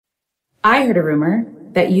I heard a rumor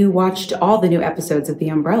that you watched all the new episodes of The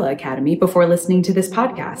Umbrella Academy before listening to this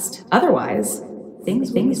podcast. Otherwise,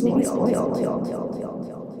 things will be spoiled.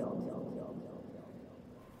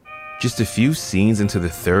 Just a few scenes into the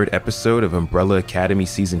third episode of Umbrella Academy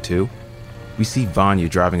Season 2, we see Vanya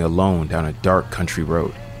driving alone down a dark country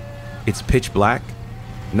road. It's pitch black,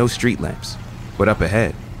 no street lamps, but up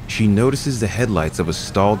ahead, she notices the headlights of a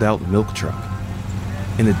stalled-out milk truck.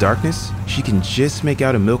 In the darkness, she can just make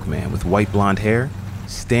out a milkman with white blonde hair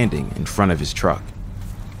standing in front of his truck.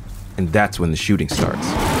 And that's when the shooting starts.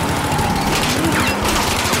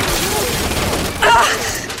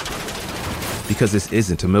 Because this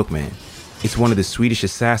isn't a milkman. It's one of the Swedish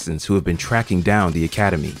assassins who have been tracking down the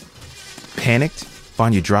academy. Panicked,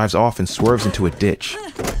 Vanya drives off and swerves into a ditch.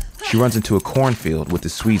 She runs into a cornfield with the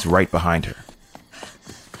Swedes right behind her.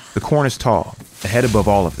 The corn is tall, a head above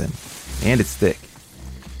all of them, and it's thick.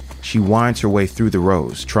 She winds her way through the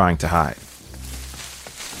rows, trying to hide.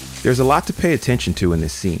 There's a lot to pay attention to in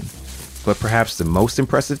this scene, but perhaps the most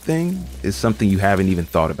impressive thing is something you haven't even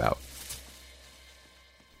thought about.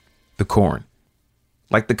 The corn.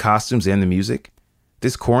 Like the costumes and the music,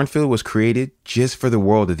 this cornfield was created just for the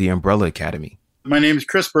world of the Umbrella Academy. My name is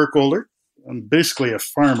Chris Burkholder. I'm basically a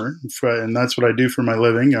farmer, and that's what I do for my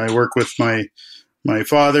living. I work with my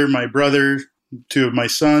father, my brother, two of my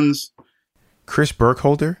sons. Chris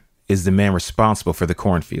Burkholder is the man responsible for the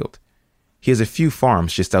cornfield. He has a few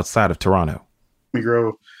farms just outside of Toronto. We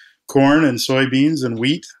grow corn and soybeans and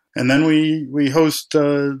wheat, and then we host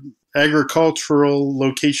agricultural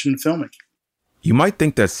location filming. You might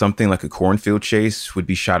think that something like a cornfield chase would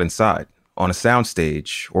be shot inside, on a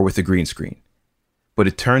soundstage, or with a green screen. But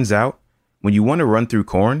it turns out, when you want to run through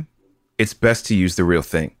corn, it's best to use the real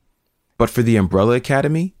thing. But for the Umbrella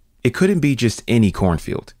Academy, it couldn't be just any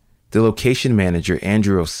cornfield. The location manager,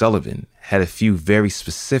 Andrew O'Sullivan, had a few very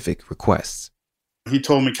specific requests. He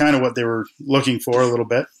told me kind of what they were looking for a little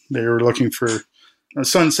bit. They were looking for a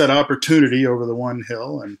sunset opportunity over the one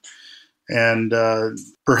hill, and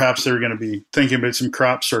perhaps they were going to be thinking about some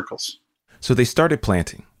crop circles. So they started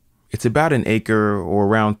planting. It's about an acre or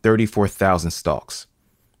around 34,000 stalks.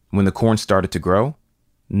 When the corn started to grow,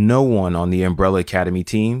 no one on the Umbrella Academy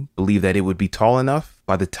team believed that it would be tall enough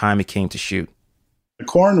by the time it came to shoot. The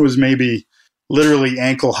corn was maybe literally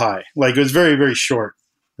ankle high. Like, it was very, very short,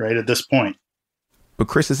 right, at this point. But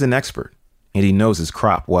Chris is an expert, and he knows his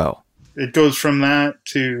crop well. It goes from that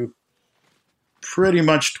to pretty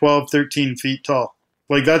much 12, 13 feet tall.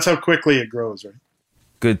 Like, that's how quickly it grows, right?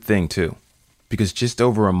 Good thing, too, because just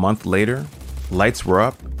over a month later, lights were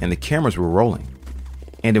up and the cameras were rolling.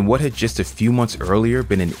 And in what had just a few months earlier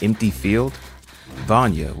been an empty field,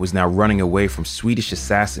 Vanya was now running away from Swedish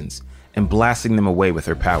assassins and blasting them away with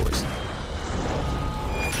her powers,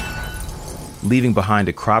 leaving behind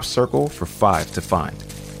a crop circle for 5 to find.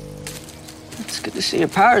 It's good to see your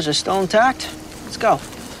powers are still intact. Let's go.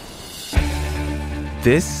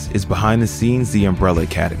 This is Behind the Scenes, The Umbrella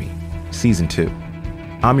Academy, Season 2.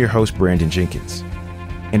 I'm your host, Brandon Jenkins.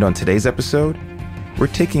 And on today's episode, we're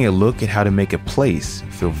taking a look at how to make a place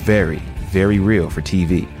feel very, very real for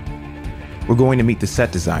TV. We're going to meet the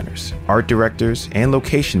set designers, art directors, and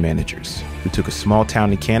location managers who took a small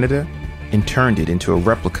town in Canada and turned it into a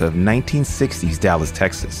replica of 1960s Dallas,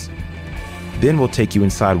 Texas. Then we'll take you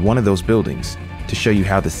inside one of those buildings to show you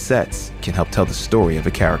how the sets can help tell the story of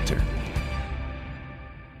a character.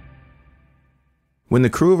 When the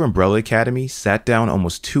crew of Umbrella Academy sat down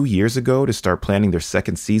almost 2 years ago to start planning their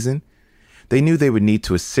second season, they knew they would need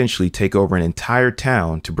to essentially take over an entire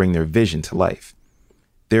town to bring their vision to life.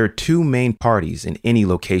 There are two main parties in any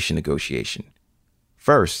location negotiation.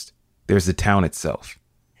 First, there's the town itself.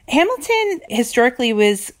 Hamilton historically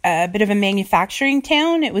was a bit of a manufacturing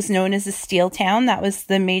town. It was known as a steel town. That was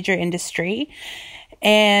the major industry.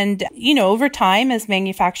 And, over time, as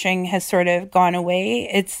manufacturing has sort of gone away,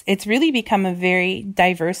 it's really become a very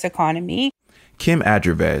diverse economy. Kim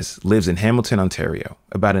Adrivez lives in Hamilton, Ontario,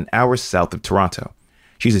 about an hour south of Toronto.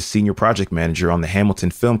 She's a senior project manager on the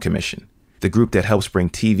Hamilton Film Commission, the group that helps bring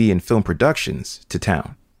TV and film productions to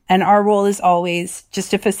town. And our role is always just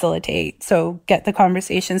to facilitate. So get the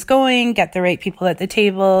conversations going, get the right people at the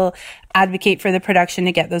table, advocate for the production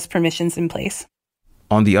to get those permissions in place.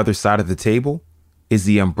 On the other side of the table is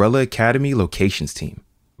the Umbrella Academy locations team.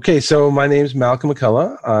 Okay, so my name's Malcolm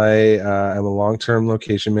McCullough. I am a long-term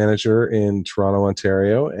location manager in Toronto,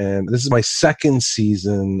 Ontario, and this is my second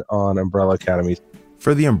season on Umbrella Academy.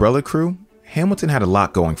 For the Umbrella crew, Hamilton had a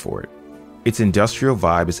lot going for it. Its industrial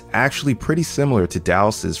vibe is actually pretty similar to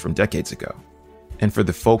Dallas's from decades ago. And for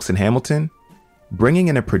the folks in Hamilton, bringing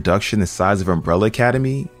in a production the size of Umbrella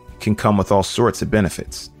Academy can come with all sorts of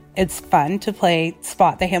benefits. It's fun to play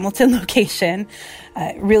Spot the Hamilton location.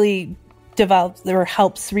 Really develops or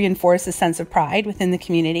helps reinforce a sense of pride within the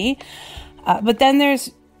community. But then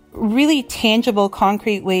there's really tangible,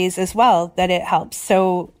 concrete ways as well that it helps.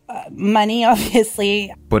 So money,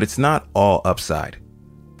 obviously. But it's not all upside.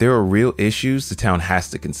 There are real issues the town has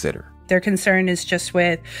to consider. Their concern is just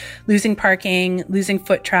with losing parking, losing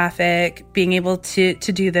foot traffic, being able to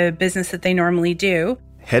do the business that they normally do.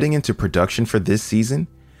 Heading into production for this season,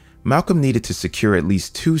 Malcolm needed to secure at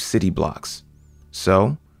least 2 city blocks.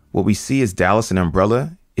 So what we see as Dallas and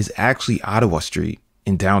Umbrella is actually Ottawa Street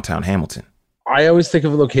in downtown Hamilton. I always think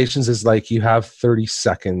of locations as like you have 30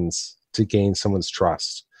 seconds to gain someone's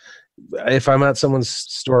trust. If I'm at someone's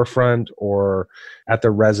storefront or at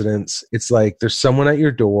their residence, it's like there's someone at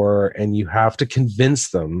your door and you have to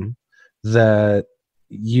convince them that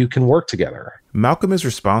you can work together. Malcolm is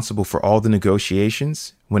responsible for all the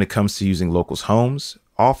negotiations when it comes to using locals' homes,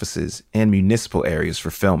 offices, and municipal areas for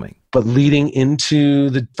filming. But leading into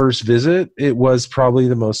the first visit, it was probably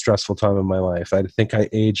the most stressful time of my life. I think I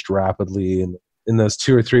aged rapidly in those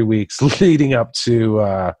 2 or 3 weeks leading up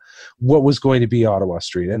to what was going to be Ottawa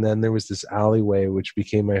Street. And then there was this alleyway, which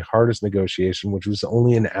became my hardest negotiation, which was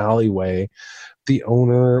only an alleyway. The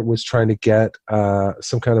owner was trying to get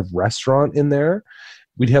some kind of restaurant in there.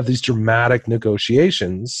 We'd have these dramatic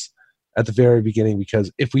negotiations at the very beginning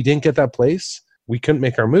because if we didn't get that place, we couldn't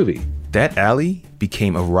make our movie. That alley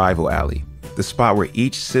became a rival alley, the spot where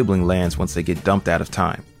each sibling lands once they get dumped out of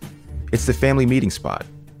time. It's the family meeting spot,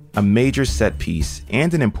 a major set piece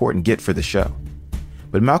and an important get for the show.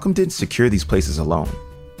 But Malcolm didn't secure these places alone.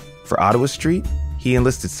 For Ottawa Street, he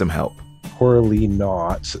enlisted some help. Coralie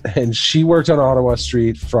Knott, and she worked on Ottawa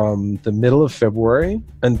Street from the middle of February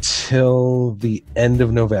until the end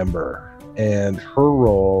of November. And her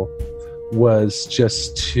role was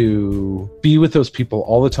just to be with those people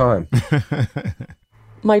all the time.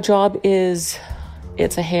 My job is,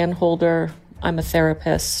 it's a hand holder. I'm a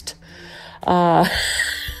therapist. I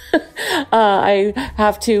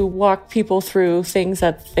have to walk people through things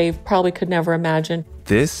that they probably could never imagine.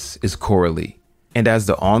 This is Coralie. And as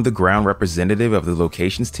the on-the-ground representative of the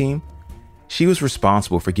locations team, she was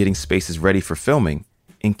responsible for getting spaces ready for filming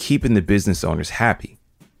and keeping the business owners happy,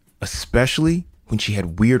 especially when she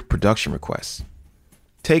had weird production requests.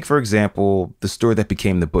 Take, for example, the store that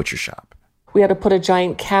became the butcher shop. We had to put a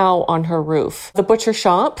giant cow on her roof. The butcher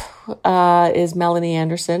shop is Melanie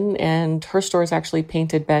Anderson, and her store is actually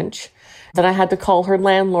Painted Bench. Then I had to call her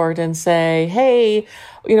landlord and say, hey,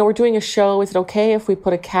 we're doing a show. Is it okay if we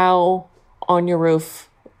put a cow on your roof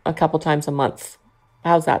a couple times a month?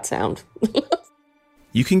 How's that sound?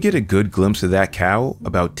 You can get a good glimpse of that cow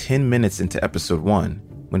about 10 minutes into episode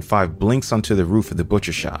 1 when Five blinks onto the roof of the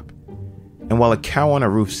butcher shop. And while a cow on a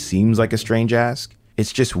roof seems like a strange ask,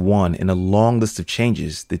 it's just one in a long list of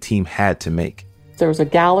changes the team had to make. There was a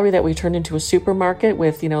gallery that we turned into a supermarket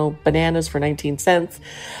with, bananas for 19 cents.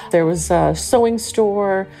 There was a sewing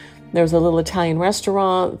store. There was a little Italian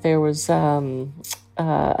restaurant. There was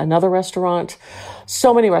another restaurant.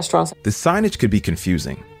 So many restaurants. The signage could be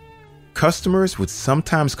confusing. Customers would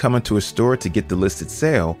sometimes come into a store to get the listed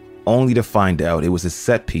sale, only to find out it was a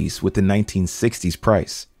set piece with the 1960s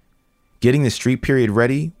price. Getting the street period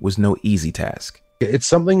ready was no easy task. It's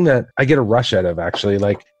something that I get a rush out of, actually.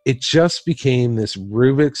 Like, it just became this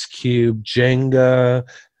Rubik's Cube, Jenga,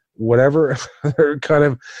 whatever kind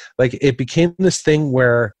of, like, it became this thing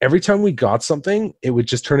where every time we got something, it would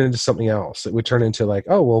just turn into something else. It would turn into like,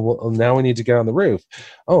 oh, well, now we need to get on the roof.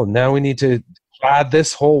 Oh, now we need to add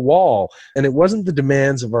this whole wall. And it wasn't the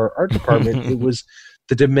demands of our art department. It was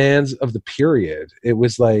the demands of the period. It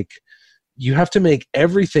was like, you have to make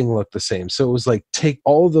everything look the same. So it was like, take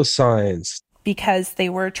all of those signs. Because they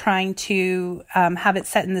were trying to have it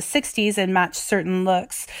set in the 60s and match certain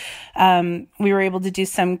looks. We were able to do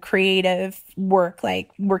some creative work,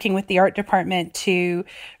 like working with the art department to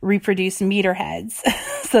reproduce meter heads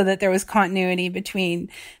so that there was continuity between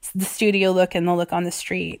the studio look and the look on the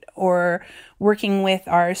street, or working with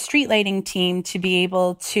our street lighting team to be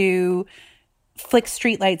able to flick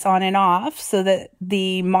street lights on and off so that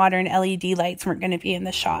the modern LED lights weren't going to be in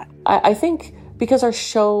the shot. I think because our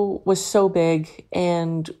show was so big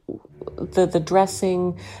and the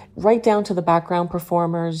dressing, right down to the background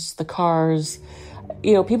performers, the cars,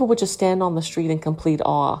 people would just stand on the street in complete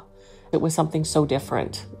awe. It was something so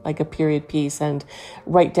different, like a period piece, and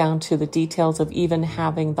right down to the details of even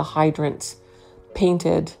having the hydrants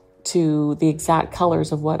painted to the exact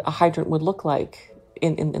colors of what a hydrant would look like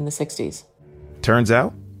in the 60s. Turns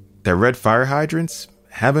out that red fire hydrants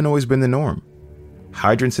haven't always been the norm.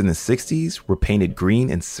 Hydrants in the 60s were painted green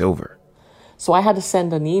and silver. So I had to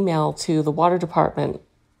send an email to the water department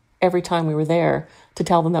every time we were there to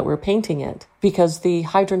tell them that we were painting it, because the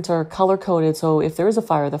hydrants are color-coded. So if there is a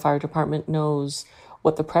fire, the fire department knows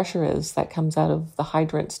what the pressure is that comes out of the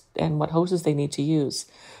hydrants and what hoses they need to use.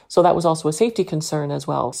 So that was also a safety concern as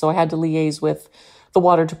well. So I had to liaise with the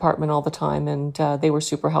water department all the time, and they were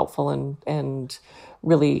super helpful and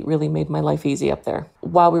really, really made my life easy up there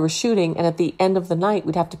while we were shooting. And at the end of the night,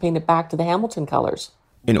 we'd have to paint it back to the Hamilton colors.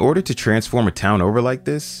 In order to transform a town over like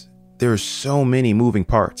this, there are so many moving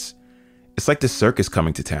parts. It's like the circus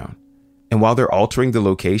coming to town. And while they're altering the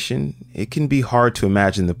location, it can be hard to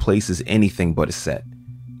imagine the place is anything but a set.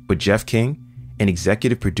 But Jeff King, an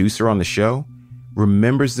executive producer on the show,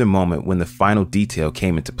 remembers the moment when the final detail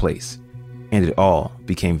came into place, and it all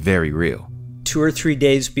became very real. 2 or 3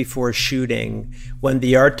 days before shooting, when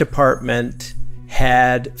the art department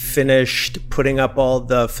had finished putting up all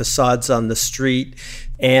the facades on the street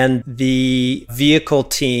and the vehicle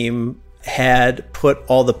team had put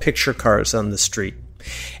all the picture cars on the street.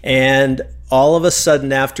 And all of a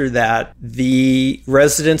sudden after that, the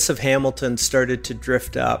residents of Hamilton started to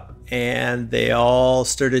drift up and they all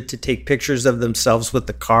started to take pictures of themselves with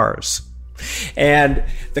the cars. And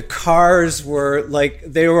the cars were like,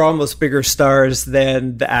 they were almost bigger stars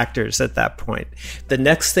than the actors at that point. The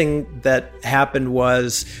next thing that happened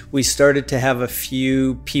was we started to have a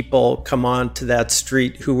few people come on to that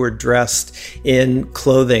street who were dressed in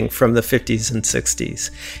clothing from the 50s and 60s.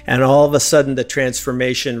 And all of a sudden, the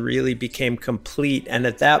transformation really became complete. And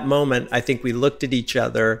at that moment, I think we looked at each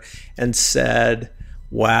other and said,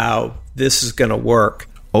 wow, this is going to work.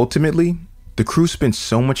 Ultimately, the crew spent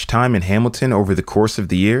so much time in Hamilton over the course of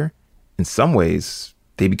the year, in some ways,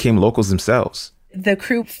 they became locals themselves. The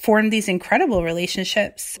crew formed these incredible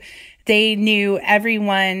relationships. They knew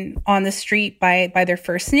everyone on the street by their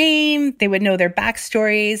first name. They would know their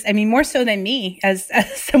backstories. I mean, more so than me as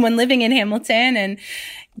someone living in Hamilton. And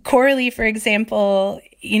Coralie, for example,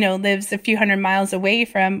 lives a few hundred miles away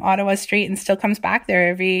from Ottawa Street and still comes back there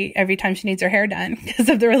every time she needs her hair done because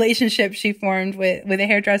of the relationship she formed with a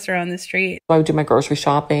hairdresser on the street. I would do my grocery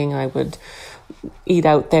shopping. I would eat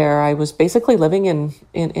out there. I was basically living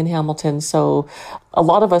in Hamilton. So a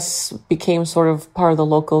lot of us became sort of part of the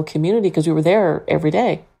local community because we were there every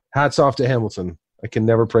day. Hats off to Hamilton. I can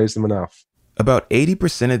never praise them enough. About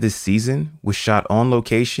 80% of this season was shot on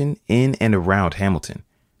location in and around Hamilton,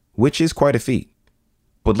 which is quite a feat.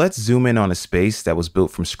 But let's zoom in on a space that was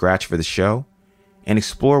built from scratch for the show and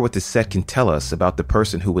explore what the set can tell us about the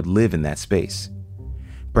person who would live in that space.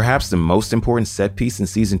 Perhaps the most important set piece in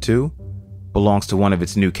season 2 belongs to one of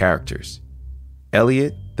its new characters,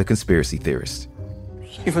 Elliot, the conspiracy theorist.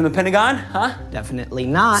 You from the Pentagon, huh? Definitely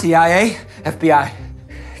not. CIA, FBI,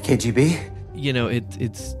 KGB.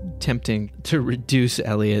 It's tempting to reduce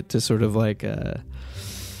Elliot to sort of like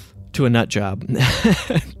to a nut job,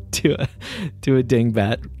 to a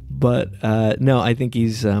dingbat. But no, I think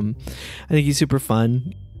he's super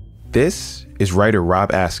fun. This is writer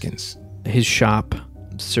Rob Askins. His shop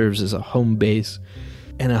serves as a home base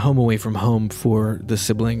and a home away from home for the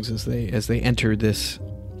siblings as they enter this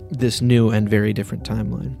new and very different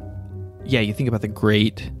timeline. Yeah, you think about the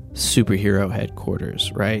great superhero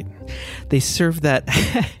headquarters, right? They serve that,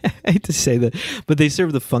 I hate to say that, but they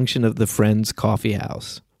serve the function of the Friends coffee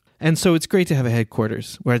house. And so it's great to have a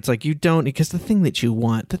headquarters where it's like because the thing that you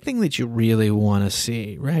really want to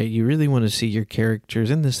see, right? You really want to see your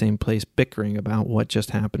characters in the same place bickering about what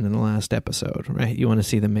just happened in the last episode, right? You want to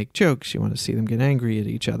see them make jokes. You want to see them get angry at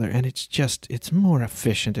each other. And it's more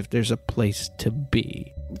efficient if there's a place to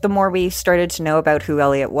be. The more we started to know about who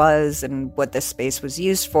Elliot was and what this space was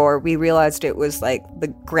used for, we realized it was like the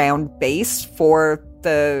ground base for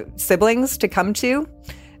the siblings to come to,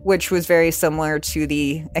 which was very similar to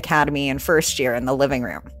the academy in first year in the living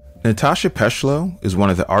room. Natasha Peshlo is one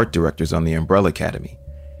of the art directors on the Umbrella Academy,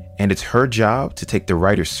 and it's her job to take the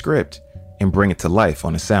writer's script and bring it to life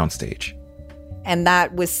on a soundstage. And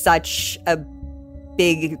that was such a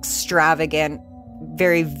big, extravagant,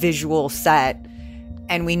 very visual set,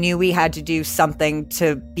 and we knew we had to do something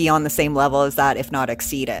to be on the same level as that, if not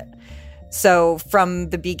exceed it. So from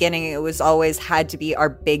the beginning, it was always had to be our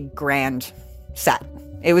big, grand set.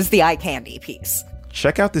 It was the eye candy piece.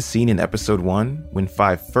 Check out the scene in episode 1 when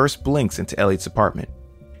Five first blinks into Elliot's apartment.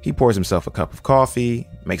 He pours himself a cup of coffee,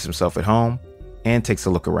 makes himself at home, and takes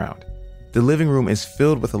a look around. The living room is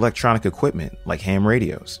filled with electronic equipment like ham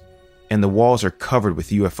radios, and the walls are covered with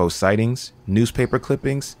UFO sightings, newspaper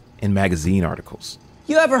clippings, and magazine articles.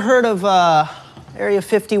 You ever heard of Area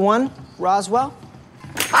 51, Roswell?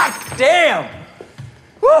 Hot damn!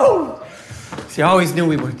 Woo! See, I always knew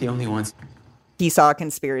we weren't the only ones. He saw a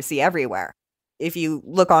conspiracy everywhere. If you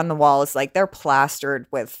look on the walls, like they're plastered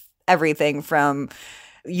with everything from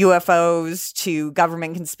UFOs to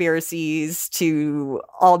government conspiracies to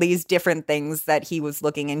all these different things that he was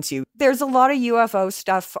looking into. There's a lot of UFO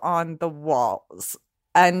stuff on the walls,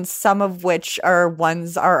 and some of which are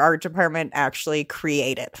ones our art department actually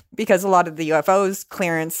created, because a lot of the UFOs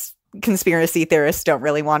clearance conspiracy theorists don't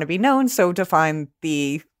really want to be known, so to find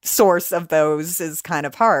the source of those is kind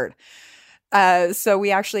of hard. So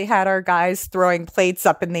we actually had our guys throwing plates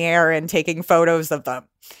up in the air and taking photos of them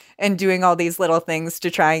and doing all these little things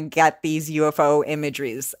to try and get these UFO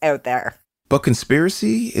imageries out there. But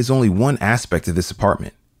conspiracy is only one aspect of this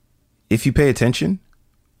apartment. If you pay attention,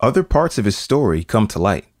 other parts of his story come to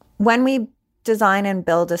light. When we design and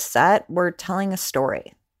build a set, we're telling a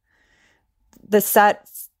story. The set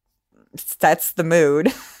sets the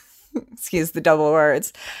mood, excuse the double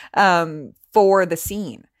words, for the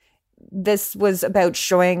scene. This was about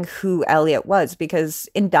showing who Elliot was, because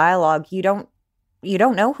in dialogue, you don't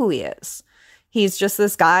know who he is. He's just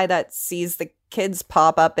this guy that sees the kids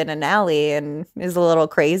pop up in an alley and is a little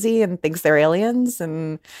crazy and thinks they're aliens,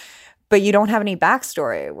 but you don't have any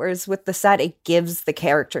backstory. Whereas with the set, it gives the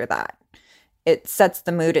character that. It sets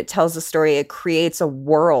the mood, it tells a story, it creates a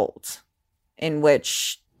world in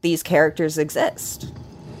which these characters exist.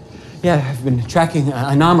 Yeah, I've been tracking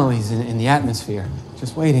anomalies in the atmosphere.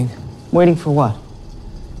 Just waiting. Waiting for what?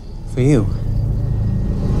 For you.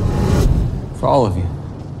 For all of you.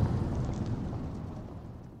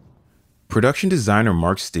 Production designer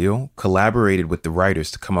Mark Steele collaborated with the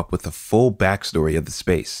writers to come up with a full backstory of the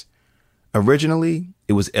space. Originally,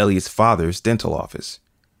 it was Elliot's father's dental office,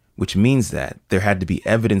 which means that there had to be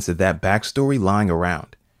evidence of that backstory lying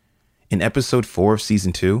around. In episode 4 of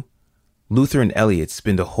season 2, Luther and Elliot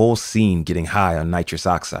spend a whole scene getting high on nitrous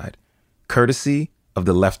oxide, courtesy of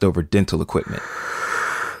the leftover dental equipment.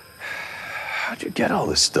 How'd you get all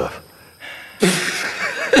this stuff?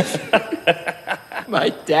 My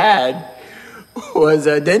dad was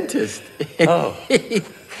a dentist. Oh.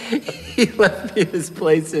 He left me this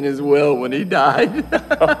place in his will when he died.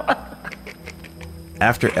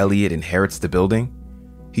 After Elliot inherits the building,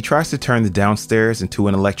 he tries to turn the downstairs into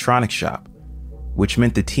an electronics shop, which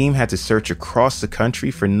meant the team had to search across the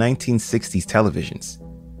country for 1960s televisions.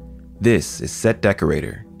 This is set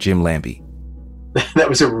decorator Jim Lambie. That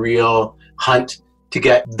was a real hunt to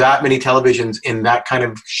get that many televisions in that kind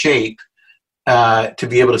of shape, to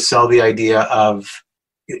be able to sell the idea of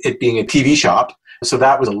it being a TV shop. So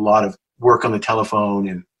that was a lot of work on the telephone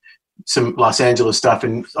and some Los Angeles stuff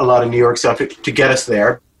and a lot of New York stuff to get us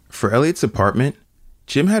there. For Elliot's apartment,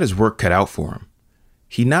 Jim had his work cut out for him.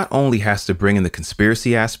 He not only has to bring in the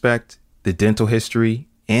conspiracy aspect, the dental history,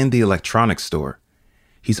 and the electronics store,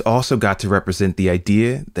 he's also got to represent the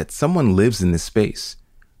idea that someone lives in this space,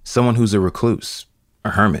 someone who's a recluse,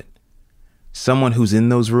 a hermit, someone who's in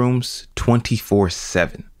those rooms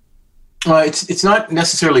 24/7. It's not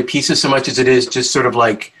necessarily pieces so much as it is just sort of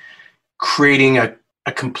like creating a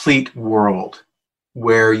complete world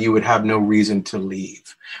where you would have no reason to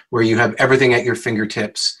leave, where you have everything at your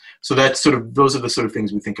fingertips. So that's those are the sort of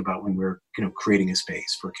things we think about when we're, creating a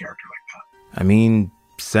space for a character like that. I mean,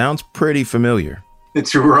 sounds pretty familiar.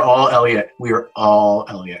 It's true. We're all Elliot. We are all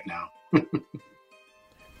Elliot now.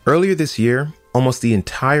 Earlier this year, almost the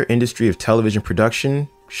entire industry of television production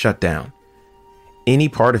shut down. Any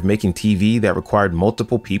part of making TV that required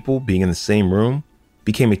multiple people being in the same room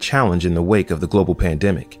became a challenge in the wake of the global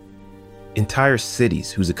pandemic. Entire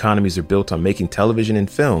cities whose economies are built on making television and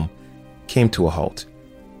film came to a halt.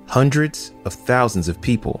 Hundreds of thousands of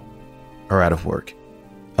people are out of work.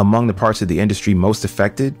 Among the parts of the industry most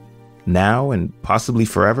affected, now and possibly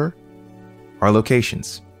forever, are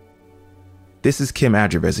locations. This is Kim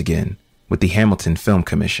Adrevez again with the Hamilton Film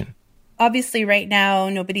Commission. Obviously, right now,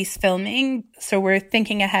 nobody's filming, so we're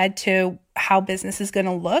thinking ahead to how business is going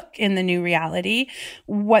to look in the new reality,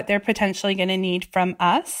 what they're potentially going to need from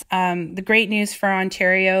us. The great news for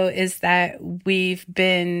Ontario is that we've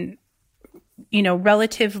been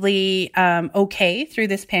relatively okay through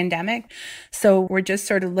this pandemic. So we're just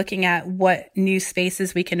sort of looking at what new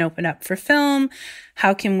spaces we can open up for film.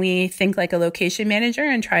 How can we think like a location manager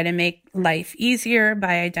and try to make life easier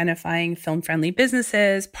by identifying film-friendly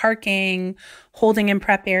businesses, parking, holding and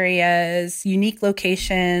prep areas, unique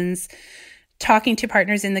locations, talking to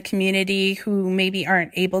partners in the community who maybe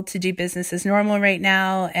aren't able to do business as normal right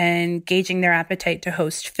now and gauging their appetite to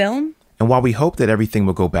host film. And while we hope that everything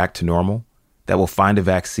will go back to normal, that we'll find a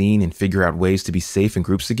vaccine and figure out ways to be safe in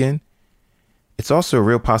groups again, it's also a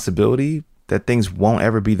real possibility that things won't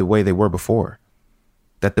ever be the way they were before,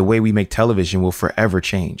 that the way we make television will forever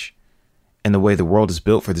change, and the way the world is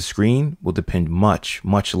built for the screen will depend much,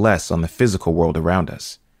 much less on the physical world around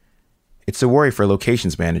us. It's a worry for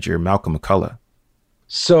locations manager Malcolm McCullough.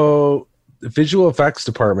 So the visual effects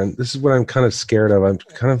department, this is what I'm kind of scared of. I'm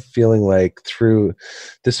kind of feeling like through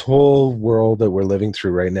this whole world that we're living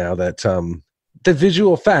through right now that the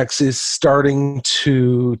visual effects is starting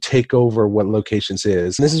to take over what locations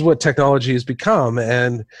is. And this is what technology has become.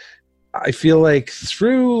 And I feel like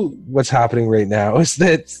through what's happening right now is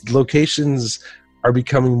that locations are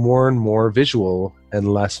becoming more and more visual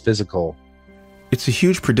and less physical. It's a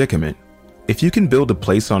huge predicament. If you can build a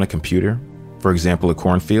place on a computer, for example, a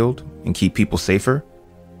cornfield, and keep people safer,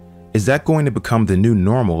 is that going to become the new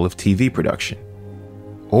normal of TV production?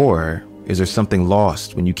 Or is there something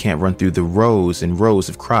lost when you can't run through the rows and rows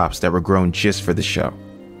of crops that were grown just for the show?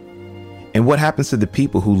 And what happens to the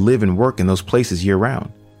people who live and work in those places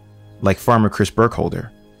year-round, like farmer Chris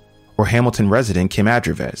Burkholder or Hamilton resident Kim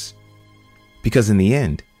Adrivez? Because in the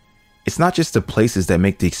end, it's not just the places that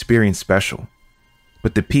make the experience special,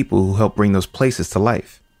 but the people who help bring those places to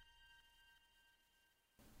life.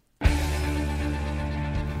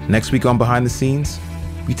 Next week on Behind the Scenes,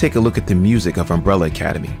 we take a look at the music of Umbrella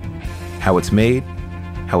Academy, how it's made,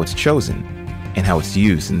 how it's chosen, and how it's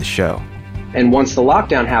used in the show. And once the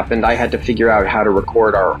lockdown happened, I had to figure out how to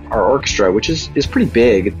record our orchestra, which is pretty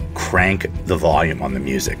big. Crank the volume on the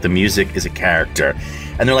music. The music is a character.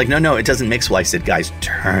 And they're like, no, it doesn't mix well. I said, guys,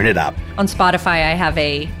 turn it up. On Spotify, I have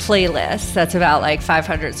a playlist that's about like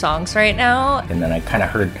 500 songs right now. And then I kind of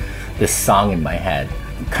heard this song in my head,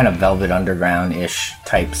 kind of Velvet Underground-ish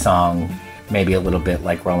type song, maybe a little bit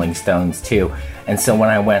like Rolling Stones too. And so when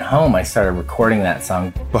I went home, I started recording that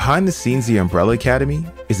song. Behind the Scenes, The Umbrella Academy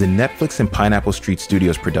is a Netflix and Pineapple Street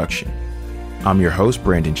Studios production. I'm your host,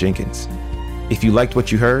 Brandon Jenkins. If you liked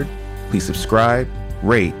what you heard, please subscribe,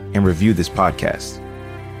 rate, and review this podcast.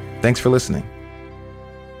 Thanks for listening.